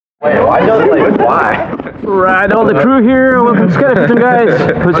Wait, why don't like why? Right, all the crew here. Welcome to Skydiving,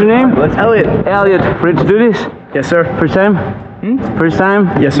 guys. What's your name? Elliott. Elliott. Ready to do this? Yes, sir. First time? First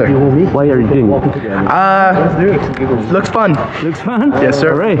time? Yes, sir. Why are you doing it? Looks fun. Looks fun? Yes,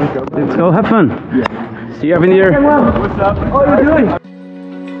 sir. Alright, let's go have fun. See you up in the air. What's up? How are you doing?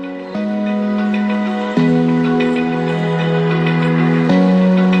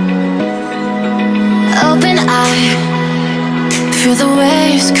 Open eye, feel the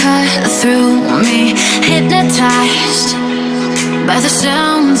waves cut through me, hypnotized by the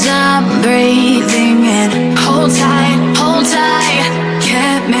sounds I'm breathing in. Hold tight,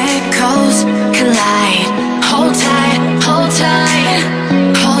 chemicals collide. Hold tight, hold tight,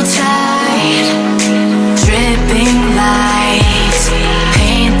 hold tight. Dripping lights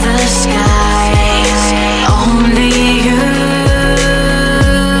paint the skies. Only you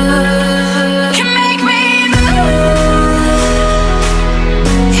can make me move.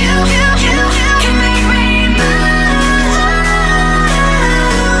 You can make me move.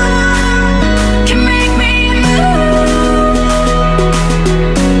 Can make me move.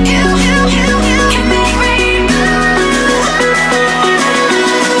 You can make me move.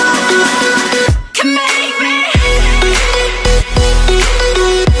 Can make me.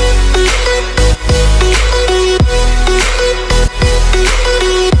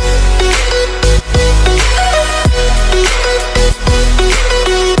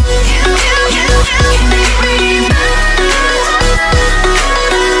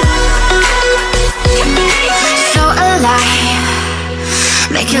 So alive,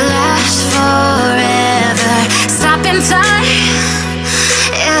 make it last forever. Stop in time,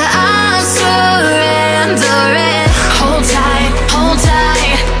 yeah, I'm surrendering. Hold tight,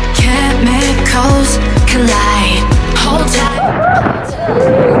 chemicals collide. Hold tight,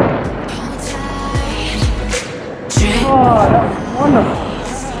 hold tight. Drip. Oh, that's wonderful.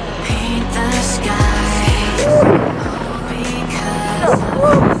 Paint the skies because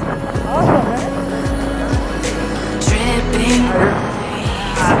dripping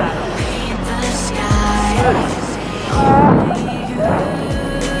lights paint the skies.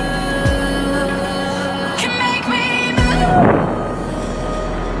 Can make me move.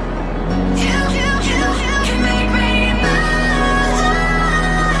 You can make me move.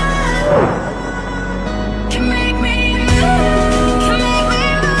 Can make me move. Can make me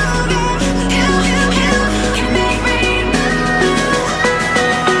move. You can make me move.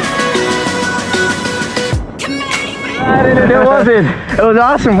 Can make me. How was it? It was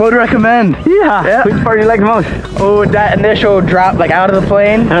awesome. Would recommend. Yeah. Which part do you like the most? Oh, that initial drop, like out of the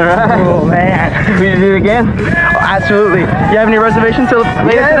plane. Alright. Oh man. Will you do it again? Oh, absolutely. You have any reservations till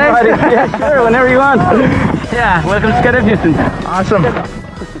later today? Buddy. Yeah, sure. Whenever you want. Yeah. Welcome to Skydiving, Houston. Awesome.